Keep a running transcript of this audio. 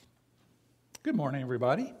Good morning,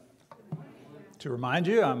 everybody. To remind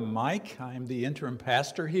you, I'm Mike. I'm the interim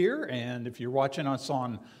pastor here, and if you're watching us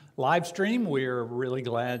on live stream, we're really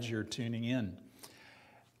glad you're tuning in.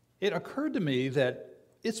 It occurred to me that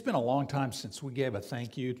it's been a long time since we gave a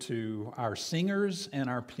thank you to our singers and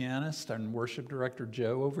our pianist and worship director,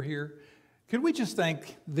 Joe, over here. Could we just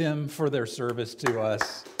thank them for their service to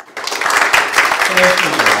us?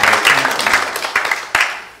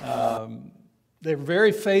 They're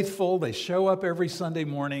very faithful. They show up every Sunday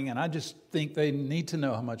morning, and I just think they need to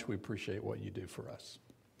know how much we appreciate what you do for us.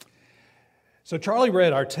 So Charlie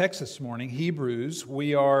read our text this morning, Hebrews.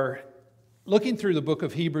 We are looking through the book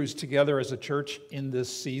of Hebrews together as a church in this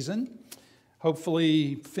season.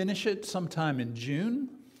 Hopefully finish it sometime in June.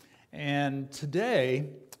 And today,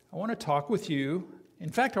 I want to talk with you. In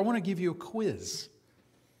fact, I want to give you a quiz.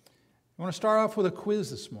 I want to start off with a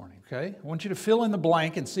quiz this morning, okay? I want you to fill in the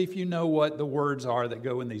blank and see if you know what the words are that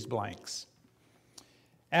go in these blanks.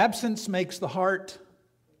 Absence makes the heart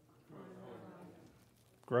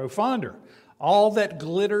grow fonder. All that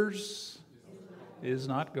glitters is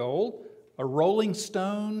not gold. A rolling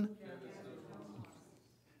stone.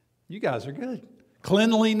 You guys are good.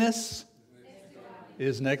 Cleanliness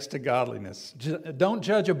is next to godliness. Don't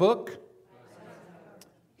judge a book.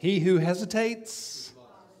 He who hesitates.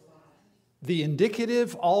 The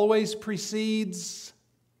indicative always precedes.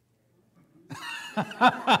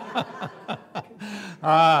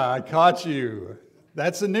 I caught you.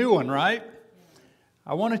 That's a new one, right?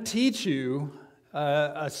 I want to teach you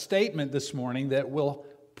a statement this morning that will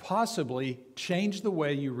possibly change the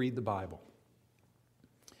way you read the Bible.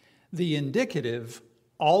 The indicative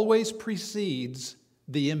always precedes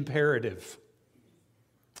the imperative.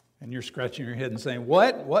 And you're scratching your head and saying,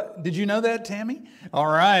 what? What? Did you know that, Tammy? All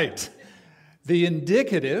right. The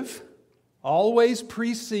indicative always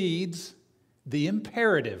precedes the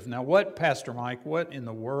imperative. Now what, Pastor Mike, what in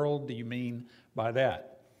the world do you mean by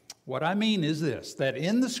that? What I mean is this, that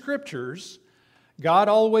in the Scriptures, God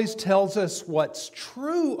always tells us what's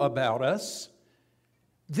true about us.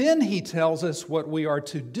 Then He tells us what we are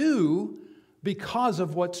to do because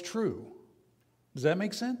of what's true. Does that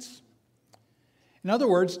make sense? In other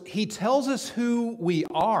words, He tells us who we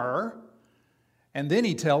are, and then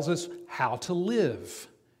He tells us how to live.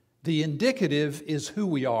 The indicative is who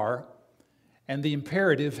we are, and the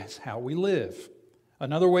imperative is how we live.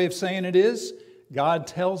 Another way of saying it is, God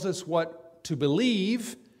tells us what to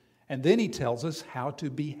believe, and then He tells us how to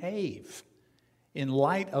behave in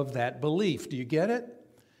light of that belief. Do you get it?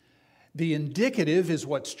 The indicative is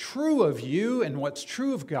what's true of you and what's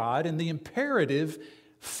true of God, and the imperative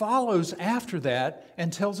follows after that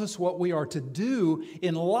and tells us what we are to do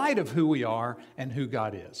in light of who we are and who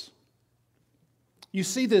God is. You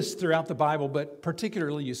see this throughout the Bible, but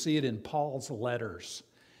particularly you see it in Paul's letters.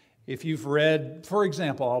 If you've read, for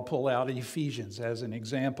example, I'll pull out Ephesians as an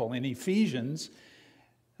example. In Ephesians,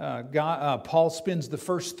 Paul spends the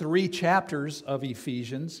first 3 chapters of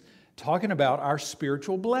Ephesians talking about our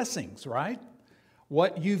spiritual blessings, right?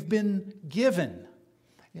 What you've been given.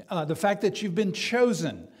 The fact that you've been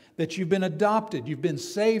chosen, that you've been adopted, you've been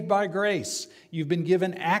saved by grace, you've been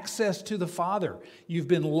given access to the Father, you've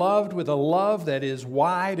been loved with a love that is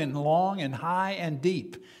wide and long and high and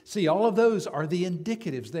deep. See, all of those are the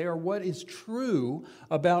indicatives. They are what is true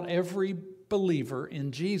about every believer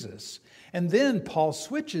in Jesus. And then Paul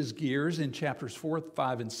switches gears in chapters 4,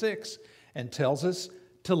 5, and 6 and tells us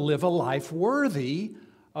to live a life worthy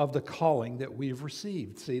of the calling that we've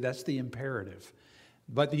received. See, that's the imperative.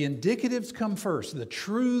 But the indicatives come first. The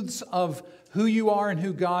truths of who you are and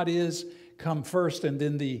who God is come first, and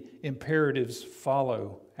then the imperatives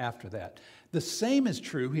follow after that. The same is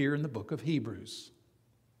true here in the book of Hebrews.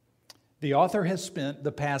 The author has spent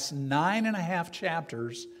the past 9.5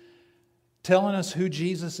 chapters telling us who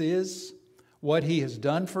Jesus is, what He has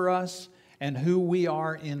done for us, and who we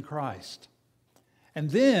are in Christ. And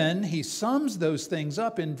then he sums those things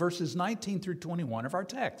up in verses 19 through 21 of our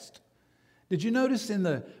text. Did you notice in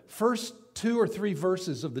the first 2 or 3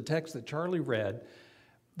 verses of the text that Charlie read,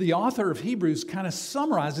 the author of Hebrews kind of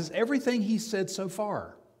summarizes everything he said so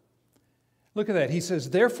far. Look at that. He says,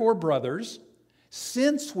 "Therefore, brothers,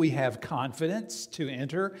 since we have confidence to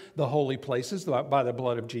enter the holy places by the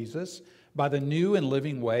blood of Jesus, by the new and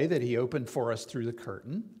living way that He opened for us through the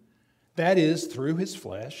curtain, that is, through His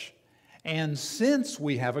flesh, and since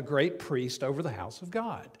we have a great priest over the house of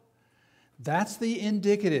God." That's the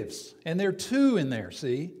indicatives. And there are 2 in there,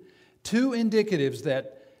 see? 2 indicatives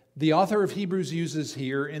that the author of Hebrews uses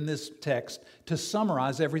here in this text to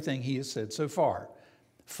summarize everything he has said so far.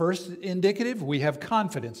 First indicative, we have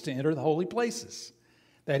confidence to enter the holy places.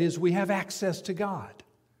 That is, we have access to God.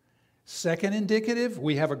 Second indicative,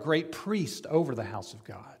 we have a great priest over the house of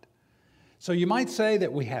God. So you might say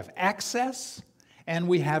that we have access and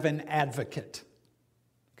we have an advocate.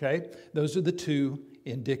 Okay? Those are the two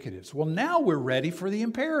indicatives. Well, now we're ready for the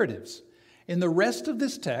imperatives. In the rest of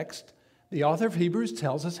this text, the author of Hebrews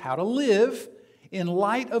tells us how to live in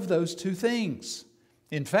light of those two things.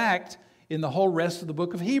 In fact, in the whole rest of the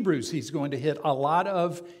book of Hebrews, he's going to hit a lot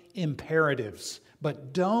of imperatives.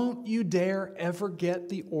 But don't you dare ever get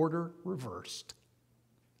the order reversed.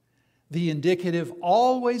 The indicative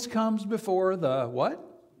always comes before the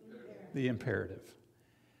what? The imperative.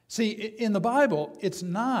 See, in the Bible, it's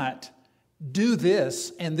not do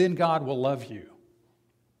this and then God will love you.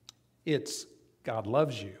 It's God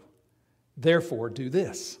loves you, therefore do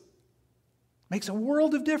this. Makes a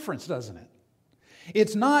world of difference, doesn't it?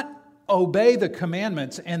 It's not obey the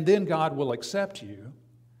commandments and then God will accept you.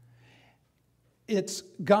 It's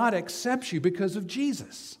God accepts you because of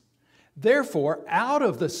Jesus. Therefore, out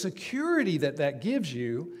of the security that gives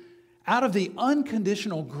you, out of the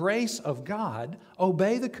unconditional grace of God,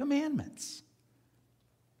 obey the commandments.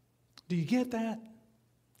 Do you get that?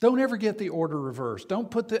 Don't ever get the order reversed.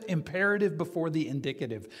 Don't put the imperative before the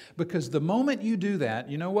indicative. Because the moment you do that,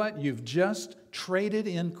 you know what? You've just traded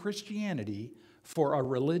in Christianity for a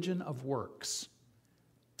religion of works.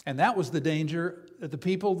 And that was the danger that the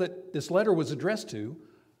people that this letter was addressed to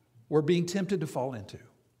were being tempted to fall into.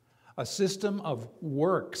 A system of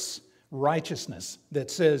works righteousness that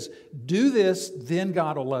says, do this, then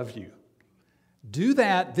God will love you. Do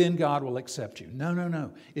that, then God will accept you.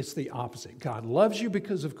 No. It's the opposite. God loves you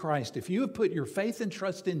because of Christ. If you have put your faith and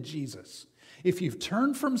trust in Jesus, if you've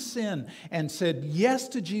turned from sin and said yes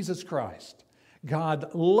to Jesus Christ,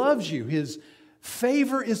 God loves you. His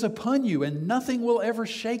favor is upon you, and nothing will ever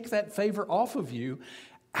shake that favor off of you.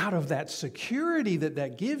 Out of that security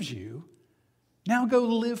that gives you, now go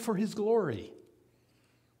live for His glory.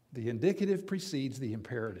 The indicative precedes the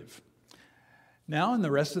imperative. Now, in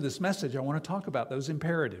the rest of this message, I want to talk about those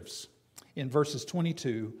imperatives in verses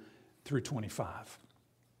 22 through 25.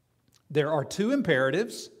 There are two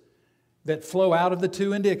imperatives that flow out of the two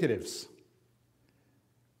indicatives.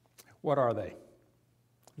 What are they?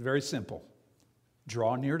 Very simple.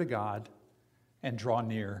 Draw near to God and draw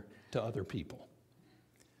near to other people.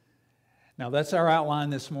 Now, that's our outline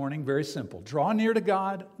this morning. Very simple. Draw near to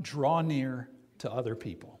God, draw near to other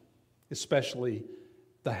people, especially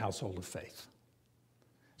the household of faith.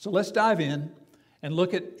 So let's dive in and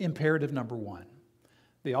look at imperative number one.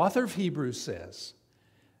 The author of Hebrews says,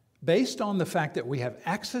 based on the fact that we have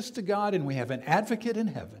access to God and we have an advocate in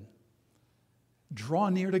heaven, draw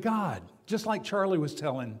near to God, just like Charlie was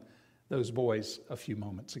telling those boys a few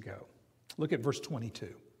moments ago. Look at verse 22.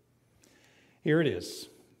 Here it is.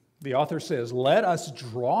 The author says, let us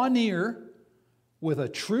draw near with a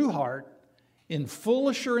true heart in full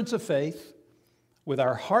assurance of faith, with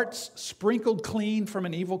our hearts sprinkled clean from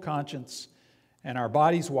an evil conscience and our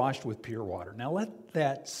bodies washed with pure water. Now let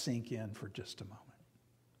that sink in for just a moment.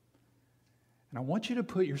 And I want you to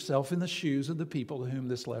put yourself in the shoes of the people to whom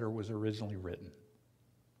this letter was originally written.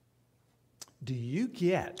 Do you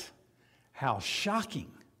get how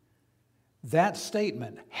shocking that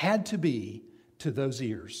statement had to be to those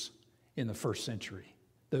ears in the first century?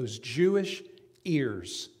 Those Jewish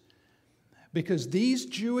ears. Because these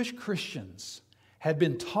Jewish Christians had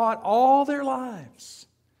been taught all their lives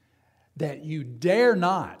that you dare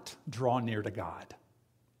not draw near to God.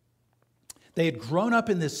 They had grown up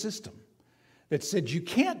in this system that said you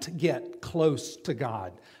can't get close to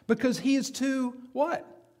God because He is too, what?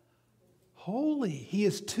 Holy. He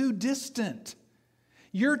is too distant.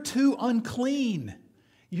 You're too unclean.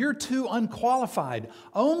 You're too unqualified.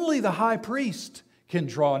 Only the high priest can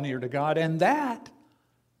draw near to God, and that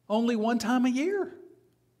only one time a year.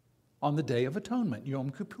 On the Day of Atonement, Yom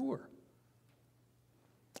Kippur.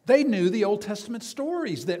 They knew the Old Testament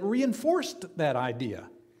stories that reinforced that idea.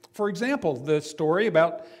 For example, the story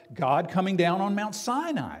about God coming down on Mount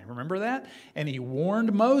Sinai. Remember that? And He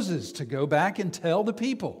warned Moses to go back and tell the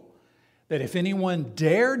people that if anyone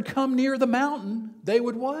dared come near the mountain, they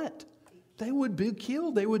would what? They would be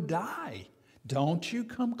killed. They would die. Don't you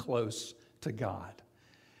come close to God.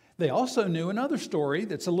 They also knew another story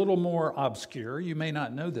that's a little more obscure. You may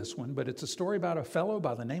not know this one, but it's a story about a fellow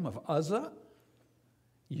by the name of Uzzah,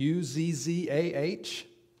 Uzzah.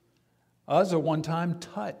 Uzzah one time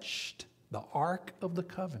touched the Ark of the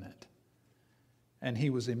Covenant, and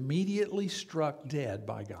he was immediately struck dead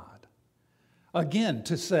by God. Again,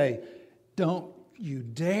 to say, don't you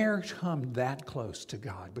dare come that close to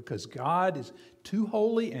God, because God is too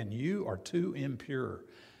holy and you are too impure.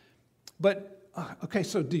 But Okay,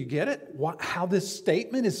 so do you get it? How this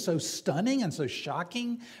statement is so stunning and so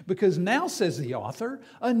shocking? Because now, says the author,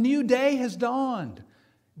 a new day has dawned.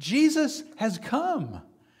 Jesus has come,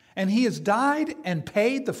 and he has died and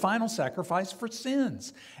paid the final sacrifice for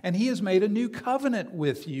sins. And he has made a new covenant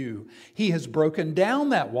with you. He has broken down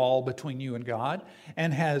that wall between you and God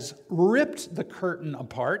and has ripped the curtain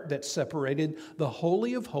apart that separated the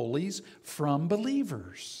Holy of Holies from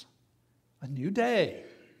believers. A new day.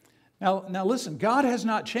 Now listen, God has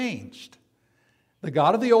not changed. The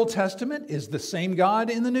God of the Old Testament is the same God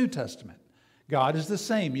in the New Testament. God is the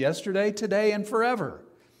same yesterday, today, and forever.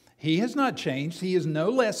 He has not changed. He is no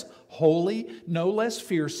less holy, no less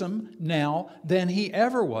fearsome now than he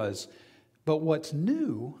ever was. But what's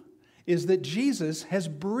new is that Jesus has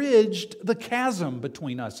bridged the chasm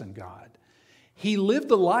between us and God. He lived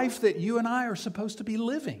the life that you and I are supposed to be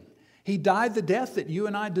living. He died the death that you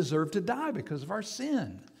and I deserve to die because of our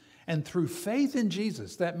sin. And through faith in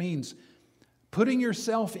Jesus, that means putting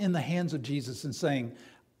yourself in the hands of Jesus and saying,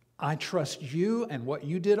 I trust you and what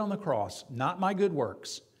you did on the cross, not my good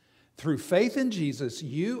works. Through faith in Jesus,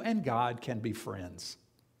 you and God can be friends.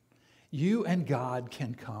 You and God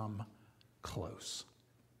can come close.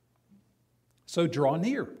 So draw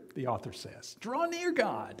near, the author says. Draw near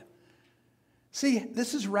God. See,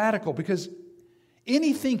 this is radical because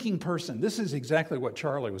any thinking person, this is exactly what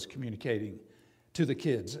Charlie was communicating to the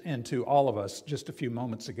kids and to all of us just a few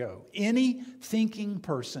moments ago. Any thinking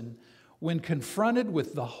person, when confronted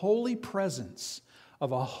with the holy presence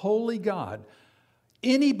of a holy God,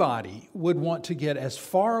 anybody would want to get as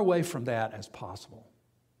far away from that as possible.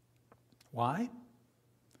 Why?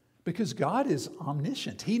 Because God is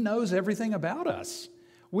omniscient. He knows everything about us.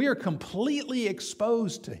 We are completely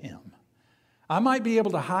exposed to him. I might be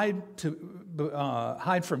able to hide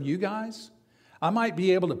from you guys. I might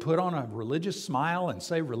be able to put on a religious smile and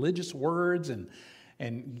say religious words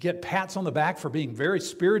and get pats on the back for being very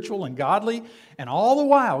spiritual and godly. And all the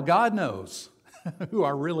while, God knows who I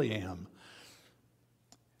really am.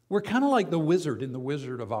 We're kind of like the wizard in The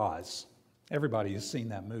Wizard of Oz. Everybody has seen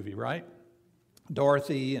that movie, right?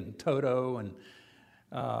 Dorothy and Toto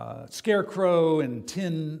and Scarecrow and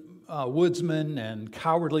Tin Woodsman and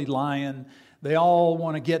Cowardly Lion. They all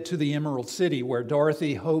want to get to the Emerald City where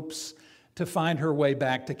Dorothy hopes to find her way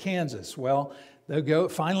back to Kansas. Well,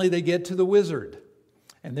 finally they get to the wizard.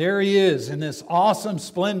 And there he is in this awesome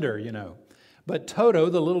splendor, you know. But Toto,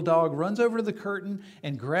 the little dog, runs over to the curtain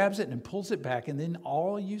and grabs it and pulls it back. And then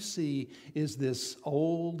all you see is this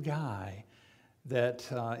old guy that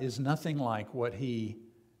is nothing like what he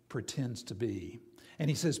pretends to be. And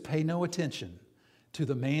he says, pay no attention to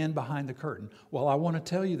the man behind the curtain. Well, I want to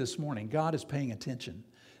tell you this morning, God is paying attention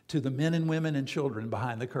to the men and women and children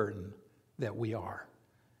behind the curtain that we are.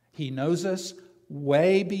 He knows us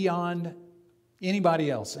way beyond anybody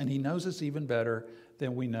else, and he knows us even better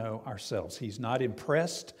than we know ourselves. He's not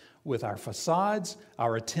impressed with our facades,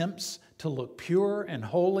 our attempts to look pure and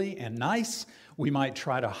holy and nice. We might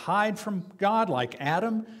try to hide from God like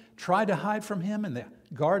Adam tried to hide from him in the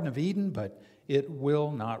Garden of Eden, but it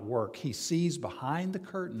will not work. He sees behind the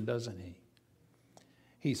curtain, doesn't he?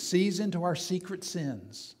 He sees into our secret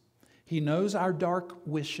sins. He knows our dark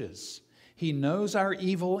wishes. He knows our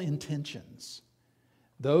evil intentions.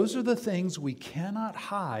 Those are the things we cannot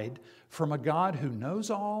hide from a God who knows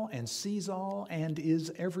all and sees all and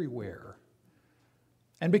is everywhere.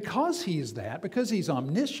 And because he is that, because he's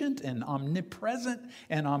omniscient and omnipresent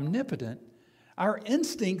and omnipotent, our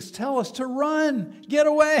instincts tell us to run, get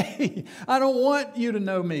away. I don't want you to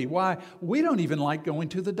know me. Why? We don't even like going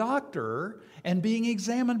to the doctor and being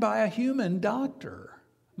examined by a human doctor,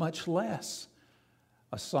 much less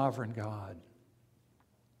a sovereign God.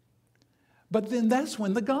 But then that's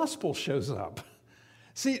when the gospel shows up.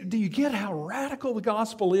 See, do you get how radical the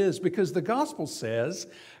gospel is? Because the gospel says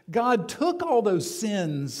God took all those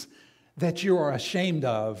sins that you are ashamed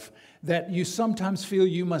of, that you sometimes feel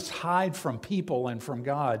you must hide from people and from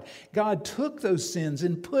God. God took those sins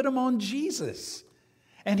and put them on Jesus.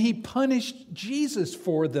 And he punished Jesus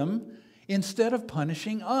for them instead of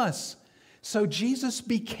punishing us. So Jesus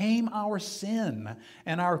became our sin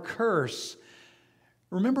and our curse.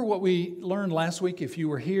 Remember what we learned last week if you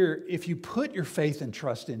were here? If you put your faith and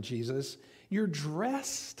trust in Jesus, you're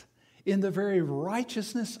dressed in the very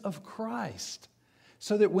righteousness of Christ.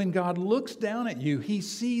 So that when God looks down at you, he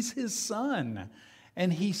sees his son.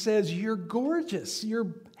 And he says, you're gorgeous,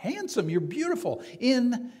 you're handsome, you're beautiful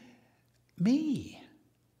in me.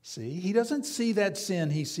 See, he doesn't see that sin,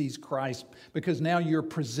 he sees Christ, because now you're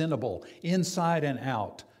presentable inside and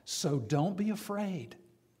out. So don't be afraid.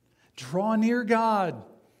 Draw near God.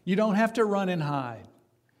 You don't have to run and hide.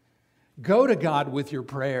 Go to God with your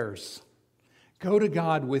prayers. Go to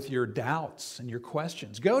God with your doubts and your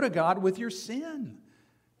questions. Go to God with your sin.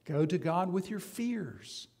 Go to God with your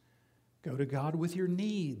fears. Go to God with your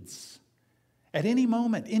needs. At any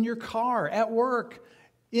moment, in your car, at work,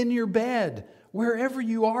 in your bed, wherever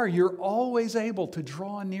you are, you're always able to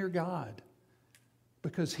draw near God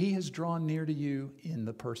because He has drawn near to you in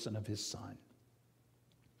the person of His Son.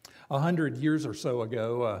 100 years or so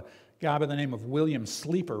ago, a guy by the name of William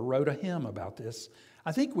Sleeper wrote a hymn about this.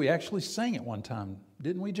 I think we actually sang it one time,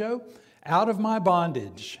 didn't we, Joe? Out of my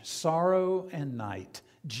bondage, sorrow and night,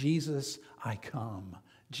 Jesus, I come.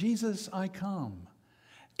 Jesus, I come.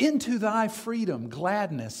 Into thy freedom,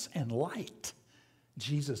 gladness, and light.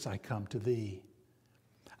 Jesus, I come to thee.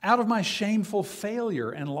 Out of my shameful failure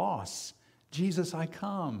and loss, Jesus, I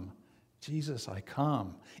come. Jesus, I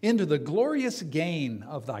come. Into the glorious gain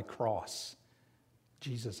of thy cross,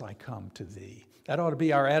 Jesus, I come to thee. That ought to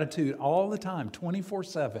be our attitude all the time,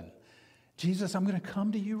 24/7. Jesus, I'm going to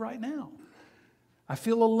come to you right now. I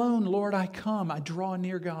feel alone, Lord, I come. I draw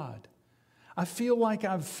near God. I feel like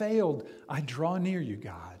I've failed. I draw near you,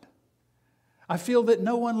 God. I feel that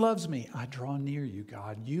no one loves me. I draw near you,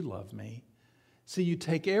 God. You love me. See, you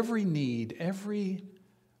take every need, every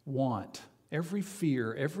want, every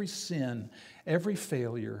fear, every sin, every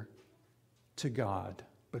failure to God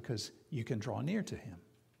because you can draw near to Him.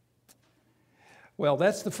 Well,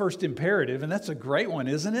 that's the first imperative, and that's a great one,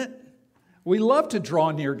 isn't it? We love to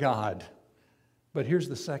draw near God. But here's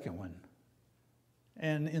the second one.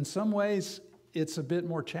 And in some ways, it's a bit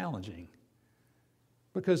more challenging.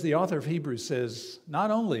 Because the author of Hebrews says,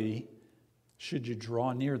 not only should you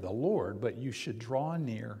draw near the Lord, but you should draw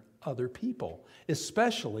near other people,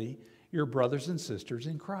 especially your brothers and sisters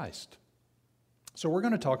in Christ. So we're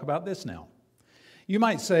going to talk about this now. You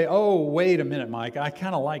might say, oh, wait a minute, Mike, I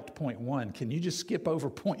kind of liked point 1. Can you just skip over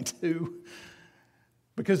point 2?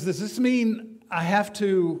 Because does this mean I have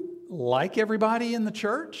to like everybody in the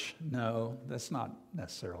church? No, that's not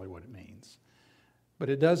necessarily what it means. But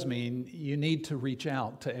it does mean you need to reach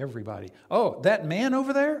out to everybody. Oh, that man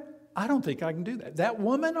over there? I don't think I can do that. That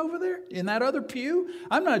woman over there in that other pew?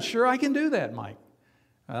 I'm not sure I can do that, Mike.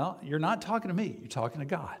 Well, you're not talking to me. You're talking to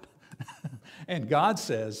God. And God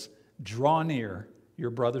says, draw near your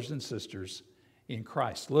brothers and sisters in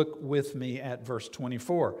Christ. Look with me at verse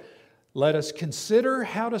 24. Let us consider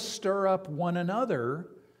how to stir up one another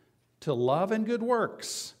to love and good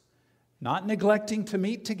works, not neglecting to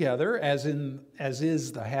meet together, as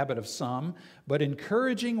is the habit of some, but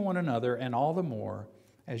encouraging one another, and all the more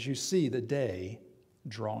as you see the day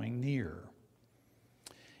drawing near.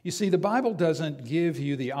 You see, the Bible doesn't give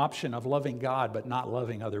you the option of loving God but not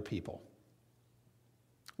loving other people.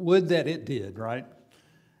 Would that it did, right?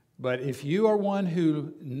 But if you are one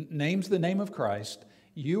who names the name of Christ,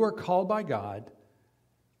 you are called by God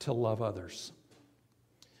to love others.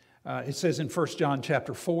 It says in 1 John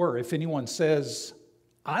chapter 4, if anyone says,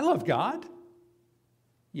 I love God,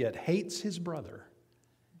 yet hates his brother,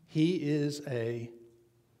 he is a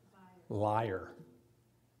liar.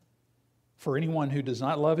 For anyone who does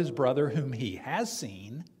not love his brother whom he has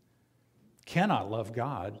seen cannot love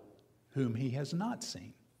God whom he has not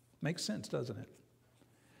seen. Makes sense, doesn't it?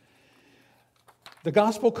 The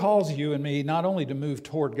gospel calls you and me not only to move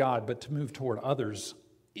toward God, but to move toward others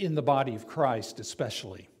in the body of Christ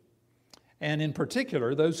especially. And in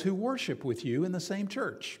particular, those who worship with you in the same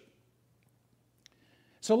church.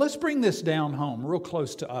 So let's bring this down home, real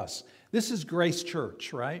close to us. This is Grace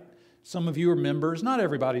Church, right? Some of you are members. Not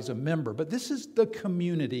everybody's a member, but this is the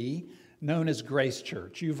community known as Grace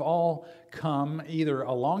Church. You've all come either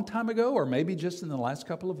a long time ago or maybe just in the last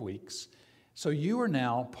couple of weeks. So you are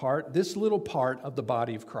now this little part of the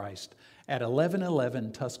body of Christ at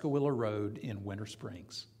 1111 Tuscaloosa Road in Winter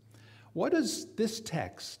Springs. What does this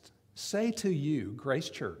text say to you, Grace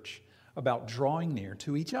Church, about drawing near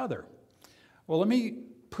to each other? Well, let me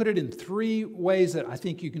put it in 3 ways that I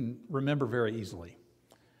think you can remember very easily.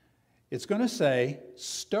 It's going to say,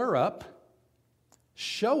 stir up,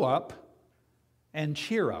 show up, and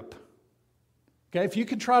cheer up. Okay, if you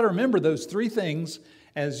could try to remember those 3 things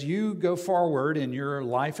as you go forward in your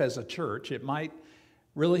life as a church, it might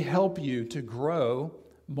really help you to grow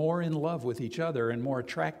more in love with each other and more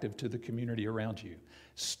attractive to the community around you.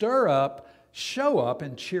 Stir up, show up,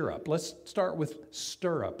 and cheer up. Let's start with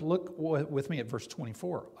stir up. Look with me at verse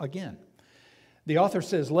 24 again. The author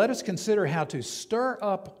says, let us consider how to stir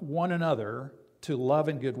up one another to love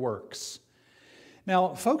and good works.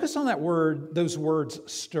 Now, focus on those words,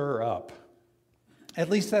 stir up. At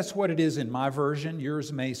least that's what it is in my version.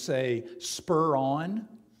 Yours may say spur on.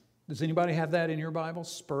 Does anybody have that in your Bible?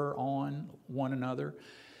 Spur on one another.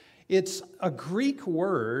 It's a Greek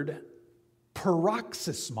word,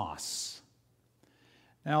 paroxysmos.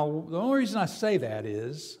 Now, the only reason I say that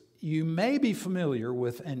is you may be familiar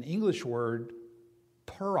with an English word,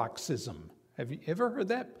 paroxysm. Have you ever heard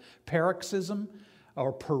that? Paroxysm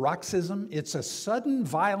or paroxysm? It's a sudden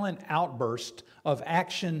violent outburst of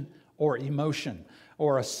action or emotion,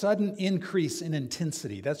 or a sudden increase in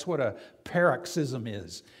intensity. That's what a paroxysm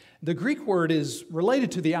is. The Greek word is related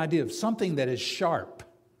to the idea of something that is sharp.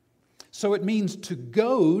 So it means to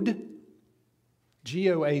goad,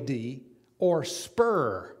 G-O-A-D, or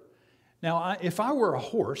spur. Now, if I were a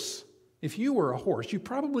horse, if you were a horse, you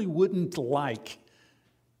probably wouldn't like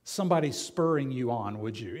somebody spurring you on,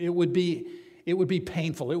 would you? It would be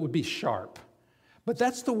painful. It would be sharp. But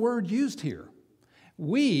that's the word used here.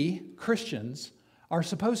 We, Christians, are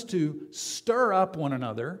supposed to stir up one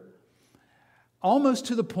another almost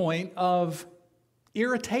to the point of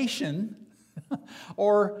irritation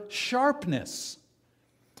or sharpness.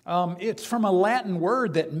 It's from a Latin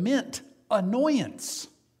word that meant annoyance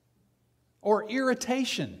or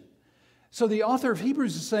irritation. So the author of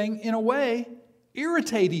Hebrews is saying, in a way,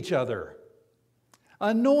 irritate each other,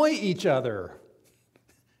 annoy each other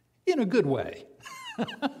in a good way.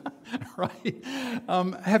 Right?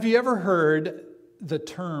 Have you ever heard the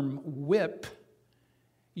term whip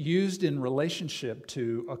used in relationship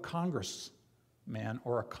to a congressman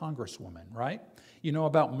or a congresswoman, right? You know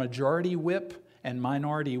about majority whip and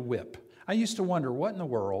minority whip. I used to wonder, what in the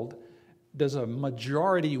world does a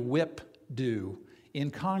majority whip do in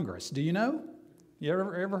Congress? Do you know? You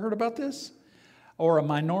ever heard about this? Or a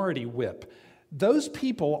minority whip. Those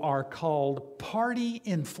people are called party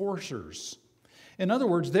enforcers. In other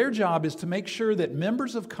words, their job is to make sure that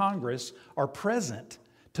members of Congress are present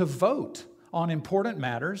to vote on important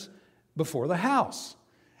matters before the House.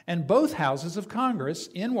 And both houses of Congress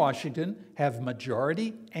in Washington have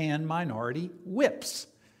majority and minority whips.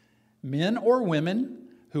 Men or women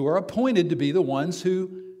who are appointed to be the ones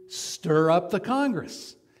who stir up the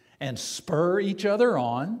Congress and spur each other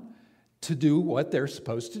on to do what they're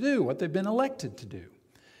supposed to do, what they've been elected to do.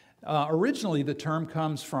 Originally, the term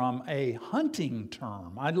comes from a hunting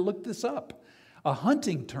term. I looked this up. A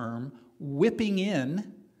hunting term, whipping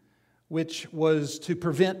in, which was to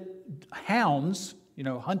prevent hounds,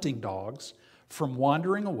 hunting dogs, from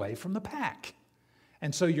wandering away from the pack.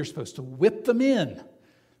 And so you're supposed to whip them in.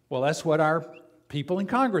 Well, that's what our people in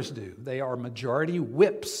Congress do. They are majority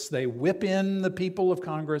whips. They whip in the people of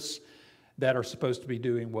Congress that are supposed to be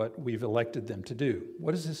doing what we've elected them to do.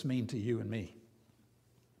 What does this mean to you and me?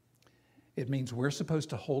 It means we're supposed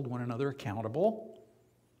to hold one another accountable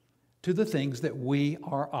to the things that we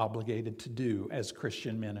are obligated to do as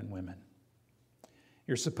Christian men and women.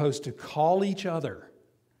 You're supposed to call each other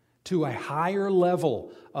to a higher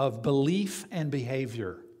level of belief and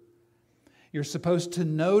behavior. You're supposed to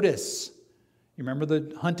notice. You remember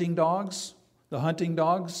the hunting dogs? The hunting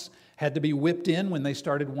dogs had to be whipped in when they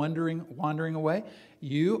started wandering away.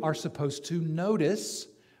 You are supposed to notice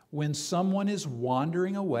when someone is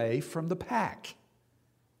wandering away from the pack,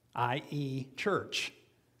 i.e., church,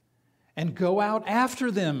 and go out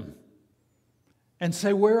after them and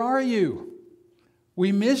say, "Where are you?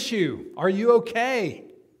 We miss you. Are you okay?"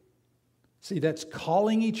 See, that's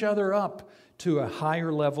calling each other up to a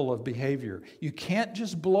higher level of behavior. You can't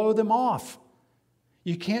just blow them off.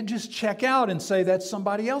 You can't just check out and say that's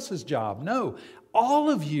somebody else's job. No, all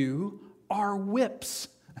of you are whips.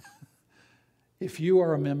 If you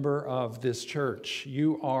are a member of this church,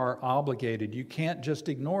 you are obligated. You can't just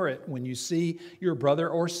ignore it when you see your brother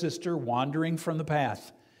or sister wandering from the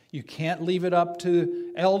path. You can't leave it up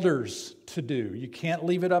to elders to do. You can't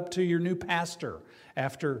leave it up to your new pastor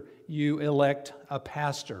after you elect a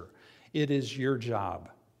pastor. It is your job.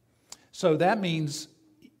 So that means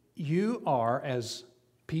you are, as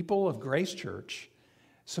people of Grace Church,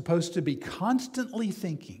 supposed to be constantly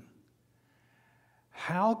thinking,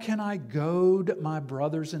 how can I goad my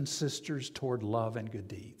brothers and sisters toward love and good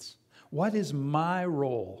deeds? What is my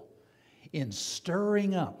role in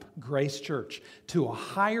stirring up Grace Church to a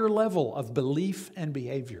higher level of belief and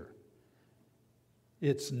behavior?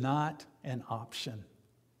 It's not an option.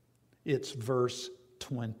 It's verse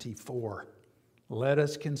 24. Let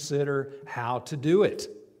us consider how to do it,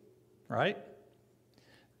 right?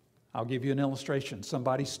 I'll give you an illustration.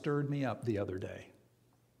 Somebody stirred me up the other day.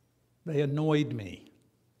 They annoyed me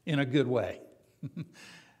in a good way.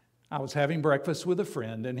 I was having breakfast with a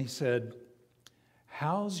friend, and he said,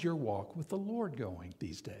 "How's your walk with the Lord going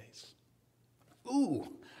these days?" Ooh,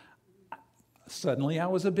 suddenly I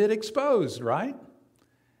was a bit exposed, right?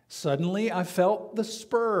 Suddenly I felt the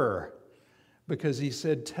spur. because he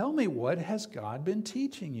said, tell me, what has God been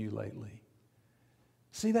teaching you lately?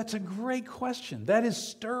 See, that's a great question. That is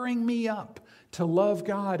stirring me up to love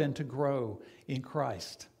God and to grow in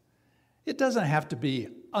Christ. It doesn't have to be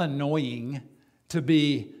annoying to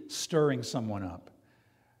be stirring someone up,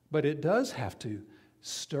 but it does have to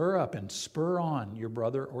stir up and spur on your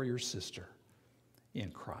brother or your sister in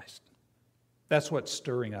Christ. That's what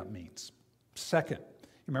stirring up means. Second,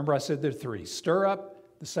 remember I said there are three. Stir up.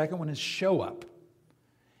 The second one is show up.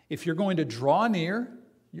 If you're going to draw near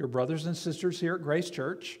your brothers and sisters here at Grace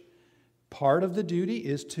Church, part of the duty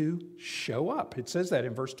is to show up. It says that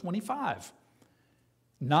in verse 25.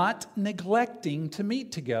 Not neglecting to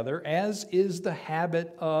meet together, as is the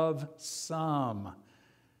habit of some.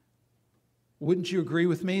 Wouldn't you agree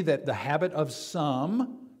with me that the habit of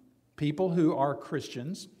some people who are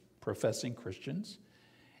Christians, professing Christians,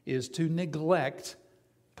 is to neglect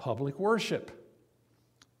public worship?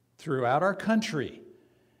 Throughout our country,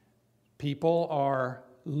 people are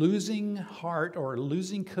losing heart or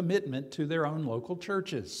losing commitment to their own local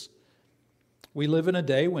churches. We live in a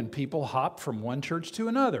day when people hop from one church to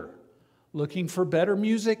another, looking for better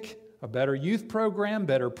music, a better youth program,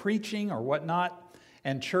 better preaching, or whatnot,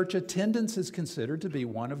 and church attendance is considered to be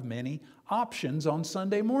one of many options on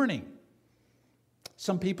Sunday morning.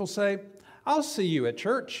 Some people say, I'll see you at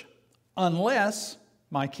church unless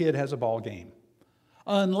my kid has a ball game,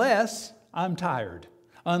 unless I'm tired,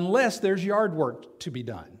 unless there's yard work to be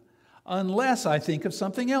done, unless I think of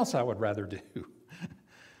something else I would rather do.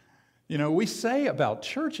 You know, we say about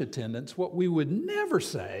church attendance what we would never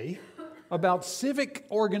say about civic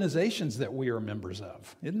organizations that we are members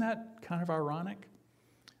of. Isn't that kind of ironic?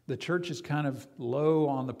 The church is kind of low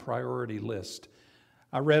on the priority list.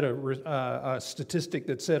 I read a statistic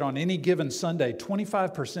that said on any given Sunday,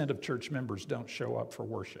 25% of church members don't show up for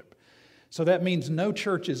worship. So that means no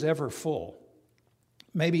church is ever full.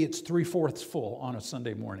 Maybe it's 3/4 full on a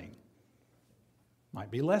Sunday morning.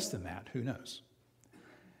 Might be less than that, who knows?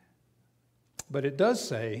 But it does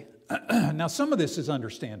say, now some of this is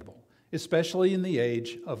understandable, especially in the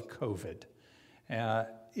age of COVID.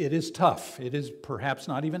 It is tough. It is perhaps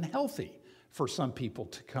not even healthy for some people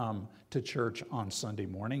to come to church on Sunday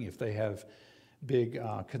morning if they have big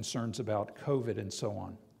concerns about COVID and so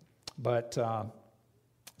on. But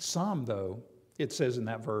some, though, it says in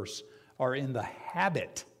that verse, are in the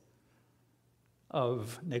habit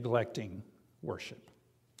of neglecting worship.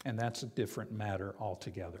 And that's a different matter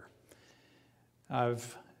altogether.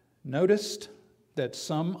 I've noticed that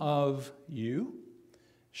some of you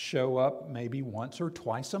show up maybe once or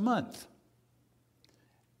twice a month.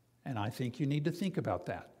 And I think you need to think about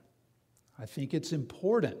that. I think it's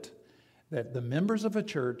important that the members of a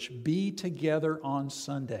church be together on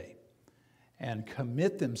Sunday and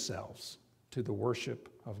commit themselves to the worship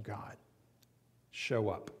of God. Show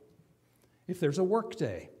up. If there's a work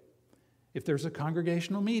day, if there's a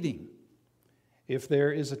congregational meeting, if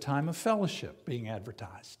there is a time of fellowship being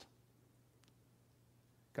advertised,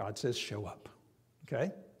 God says show up.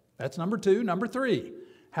 Okay? That's number two. Number three,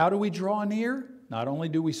 how do we draw near? Not only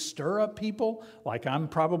do we stir up people, like I'm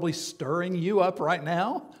probably stirring you up right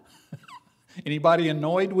now. Anybody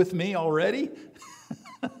annoyed with me already?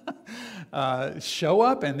 Show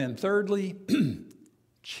up. And then thirdly,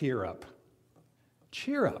 cheer up.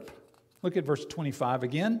 Cheer up. Look at verse 25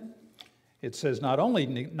 again. It says, not only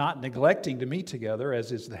not neglecting to meet together,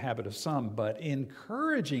 as is the habit of some, but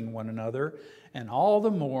encouraging one another, and all the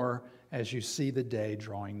more as you see the day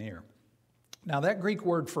drawing near. Now, that Greek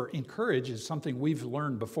word for encourage is something we've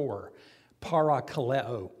learned before.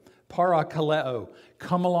 Parakaleo. Parakaleo.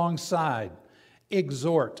 Come alongside.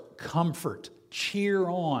 Exhort. Comfort. Cheer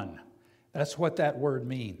on. That's what that word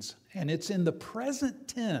means. And it's in the present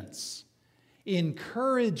tense.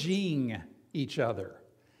 Encouraging each other.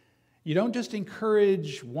 You don't just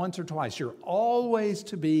encourage once or twice. You're always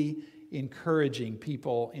to be encouraging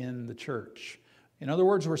people in the church. In other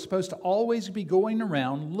words, we're supposed to always be going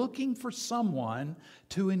around looking for someone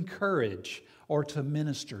to encourage or to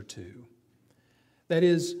minister to. That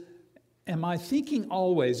is, am I thinking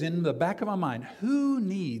always in the back of my mind, who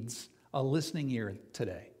needs a listening ear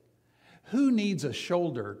today? Who needs a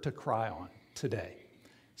shoulder to cry on today?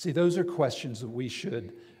 See, those are questions that we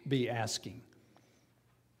should be asking.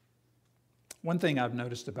 One thing I've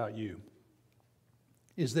noticed about you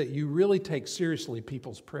is that you really take seriously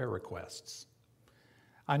people's prayer requests.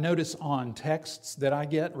 I notice on texts that I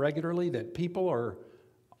get regularly that people are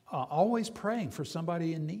always praying for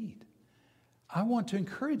somebody in need. I want to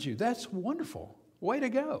encourage you. That's wonderful. Way to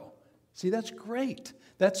go. See, that's great.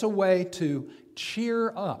 That's a way to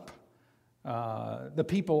cheer up the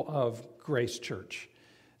people of Grace Church.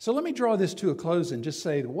 So let me draw this to a close and just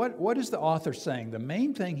say, what is the author saying? The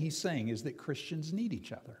main thing he's saying is that Christians need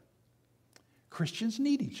each other. Christians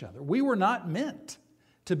need each other. We were not meant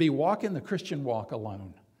to be walking the Christian walk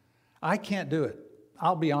alone. I can't do it.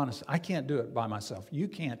 I'll be honest, I can't do it by myself. You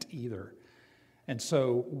can't either. And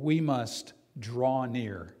so we must draw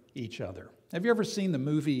near each other. Have you ever seen the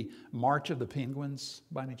movie March of the Penguins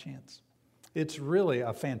by any chance? It's really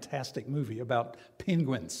a fantastic movie about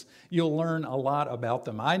penguins. You'll learn a lot about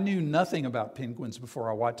them. I knew nothing about penguins before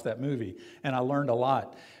I watched that movie, and I learned a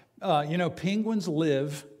lot. Penguins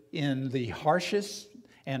live in the harshest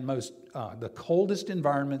and the coldest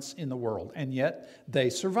environments in the world, and yet they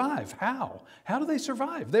survive. How? How do they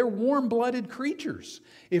survive? They're warm-blooded creatures.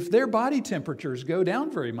 If their body temperatures go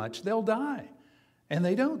down very much, they'll die. And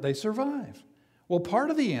they don't. They survive. Well, part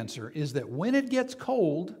of the answer is that when it gets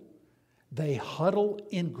cold, they huddle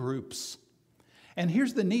in groups. And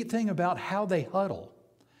here's the neat thing about how they huddle.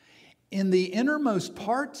 In the innermost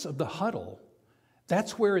parts of the huddle,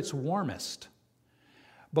 that's where it's warmest.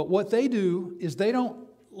 But what they do is they don't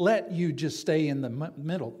let you just stay in the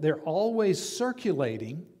middle. They're always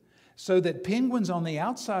circulating so that penguins on the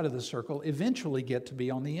outside of the circle eventually get to be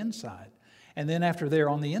on the inside. And then after they're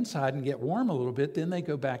on the inside and get warm a little bit, then they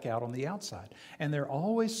go back out on the outside. And they're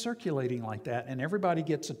always circulating like that, and everybody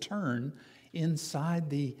gets a turn inside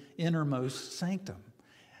the innermost sanctum.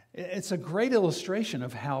 It's a great illustration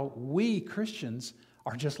of how we Christians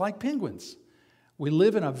are just like penguins. We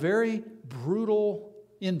live in a very brutal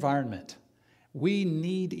environment. We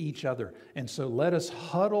need each other. And so let us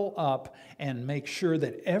huddle up and make sure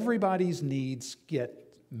that everybody's needs get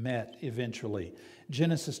met eventually.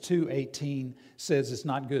 Genesis 2:18 says it's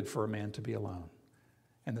not good for a man to be alone.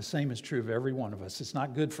 And the same is true of every one of us. It's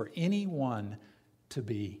not good for anyone to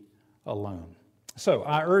be alone. So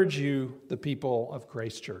I urge you, the people of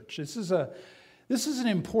Grace Church, this is an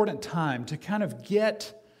important time to kind of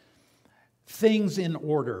get things in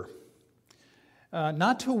order.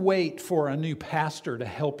 Not to wait for a new pastor to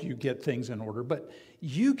help you get things in order, but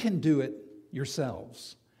you can do it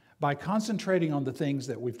yourselves by concentrating on the things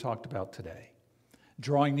that we've talked about today.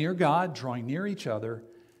 Drawing near God, drawing near each other,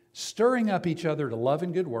 stirring up each other to love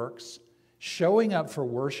and good works, showing up for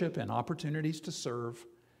worship and opportunities to serve,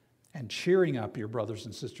 and cheering up your brothers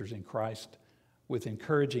and sisters in Christ with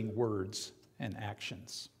encouraging words and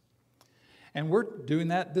actions. And we're doing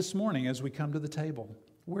that this morning as we come to the table.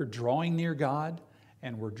 We're drawing near God,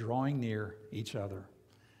 and we're drawing near each other.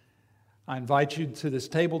 I invite you to this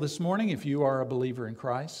table this morning if you are a believer in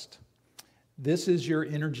Christ. This is your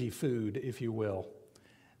energy food, if you will.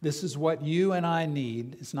 This is what you and I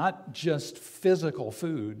need. It's not just physical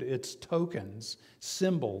food. It's tokens,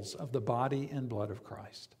 symbols of the body and blood of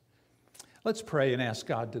Christ. Let's pray and ask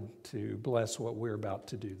God to bless what we're about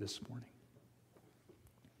to do this morning.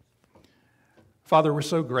 Father, we're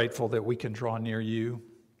so grateful that we can draw near you.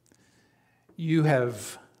 You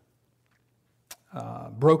have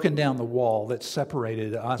broken down the wall that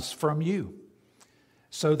separated us from you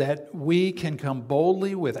so that we can come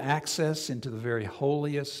boldly with access into the very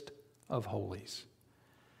holiest of holies.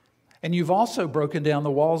 And you've also broken down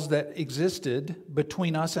the walls that existed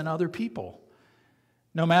between us and other people.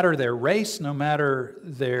 No matter their race, no matter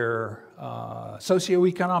their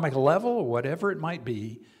socioeconomic level, or whatever it might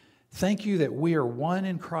be, thank you that we are one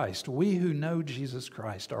in Christ. We who know Jesus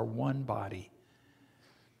Christ are one body.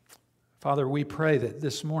 Father, we pray that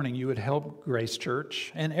this morning you would help Grace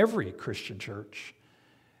Church and every Christian church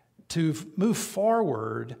to move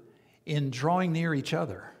forward in drawing near each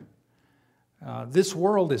other. This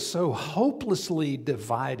world is so hopelessly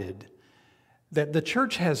divided that the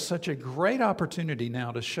church has such a great opportunity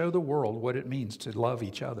now to show the world what it means to love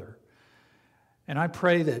each other. And I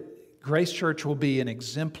pray that Grace Church will be an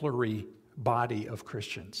exemplary body of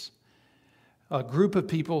Christians, a group of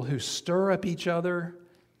people who stir up each other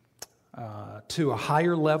to a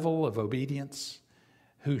higher level of obedience,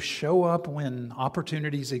 who show up when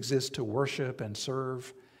opportunities exist to worship and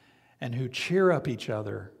serve, and who cheer up each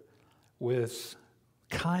other with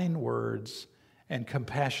kind words and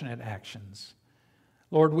compassionate actions.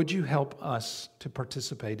 Lord, would you help us to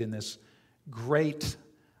participate in this great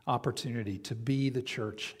opportunity to be the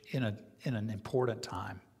church in an important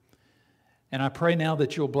time. And I pray now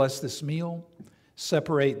that you'll bless this meal,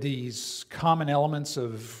 separate these common elements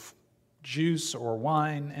of juice or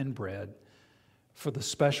wine and bread for the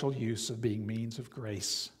special use of being means of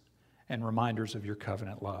grace and reminders of your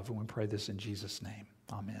covenant love. And we pray this in Jesus' name.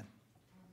 Amen.